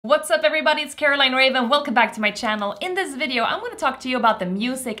What's up everybody, it's Caroline Ravn. Welcome back to my channel. In this video, I'm going to talk to you about the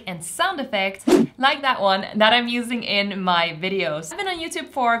music and sound effects, like that one, that I'm using in my videos. I've been on YouTube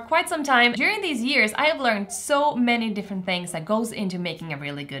for quite some time. During these years, I have learned so many different things that goes into making a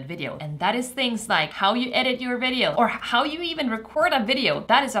really good video. And that is things like how you edit your video, or how you even record a video.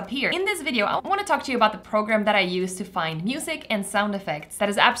 That is up here. In this video, I want to talk to you about the program that I use to find music and sound effects that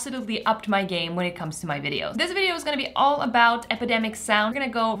has absolutely upped my game when it comes to my videos. This video is going to be all about Epidemic sound. We're going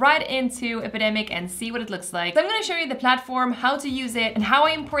to go right into Epidemic and see what it looks like. So I'm going to show you the platform, how to use it, and how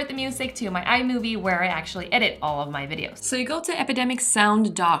I import the music to my iMovie where I actually edit all of my videos. So you go to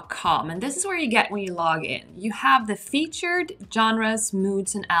epidemicsound.com and this is where you get when you log in. You have the featured genres,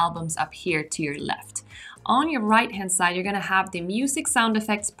 moods, and albums up here to your left. On your right hand side, you're going to have the music, sound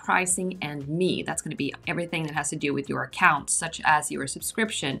effects, pricing, and me. That's going to be everything that has to do with your account, such as your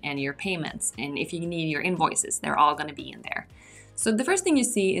subscription and your payments. And if you need your invoices, they're all going to be in there. So the first thing you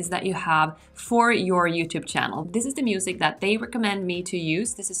see is that you have for your YouTube channel. This is the music that they recommend me to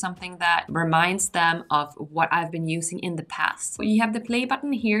use. This is something that reminds them of what I've been using in the past. So you have the play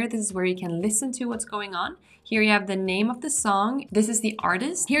button here. This is where you can listen to what's going on. Here you have the name of the song. This is the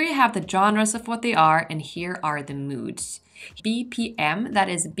artist. Here you have the genres of what they are, and here are the moods. BPM, that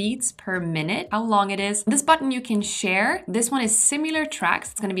is beats per minute, how long it is. This button you can share. This one is similar tracks.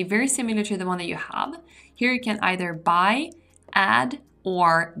 It's going to be very similar to the one that you have. Here you can either buy, add,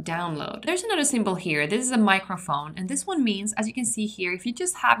 or download. There's another symbol here. This is a microphone, and this one means, as you can see here, if you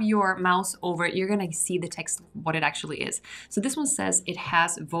just have your mouse over it, you're gonna see the text, what it actually is. So this one says it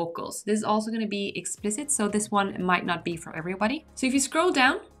has vocals. This is also gonna be explicit, so this one might not be for everybody. So if you scroll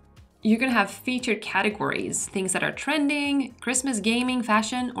down, you're gonna have featured categories, things that are trending, Christmas, gaming,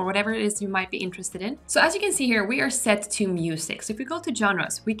 fashion, or whatever it is you might be interested in. So as you can see here, we are set to music. So if we go to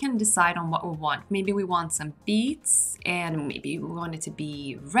genres, we can decide on what we want. Maybe we want some beats, and maybe we want it to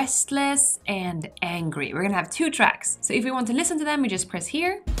be restless and angry. We're gonna have 2 tracks. So if we want to listen to them, we just press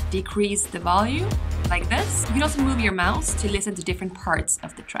here, decrease the volume, like this. You can also move your mouse to listen to different parts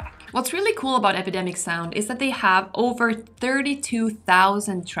of the track. What's really cool about Epidemic Sound is that they have over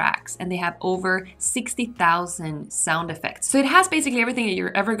 32,000 tracks and they have over 60,000 sound effects. So it has basically everything that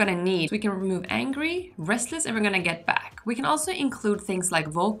you're ever gonna need. We can remove angry, restless, and we're gonna get back. We can also include things like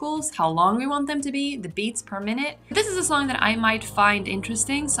vocals, how long we want them to be, the beats per minute. This is a song that I might find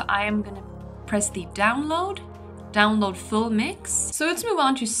interesting, so I am gonna press the download full mix. So let's move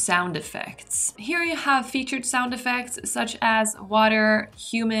on to sound effects. Here you have featured sound effects such as water,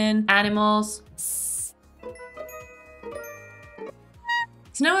 human, animals.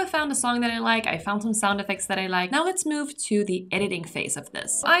 So now I've found a song that I like, I found some sound effects that I like. Now let's move to the editing phase of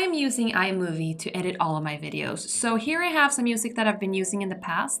this. I am using iMovie to edit all of my videos. So here I have some music that I've been using in the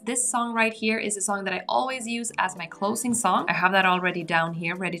past. This song right here is a song that I always use as my closing song. I have that already down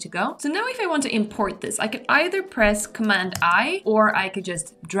here, ready to go. So now if I want to import this, I could either press Command I, or I could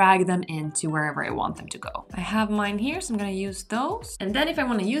just drag them into wherever I want them to go. I have mine here, so I'm gonna use those. And then if I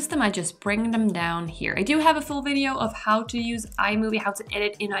want to use them, I just bring them down here. I do have a full video of how to use iMovie, how to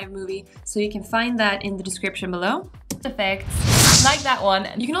edit in iMovie, so you can find that in the description below. Effects, like that one.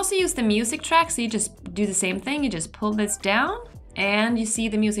 You can also use the music track, so you just do the same thing. You just pull this down and you see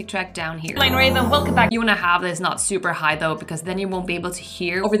the music track down here. Ravn, welcome back. You want to have this not super high though, because then you won't be able to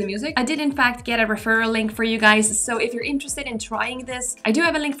hear over the music. I did in fact get a referral link for you guys, so if you're interested in trying this, I do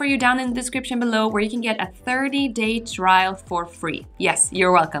have a link for you down in the description below where you can get a 30-day trial for free. Yes,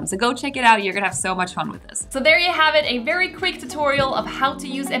 you're welcome. So go check it out. You're gonna have so much fun with this. So there you have it, a very quick tutorial of how to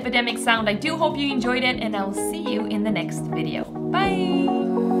use Epidemic Sound. I do hope you enjoyed it, and I will see you in the next video.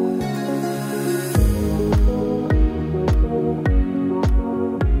 Bye!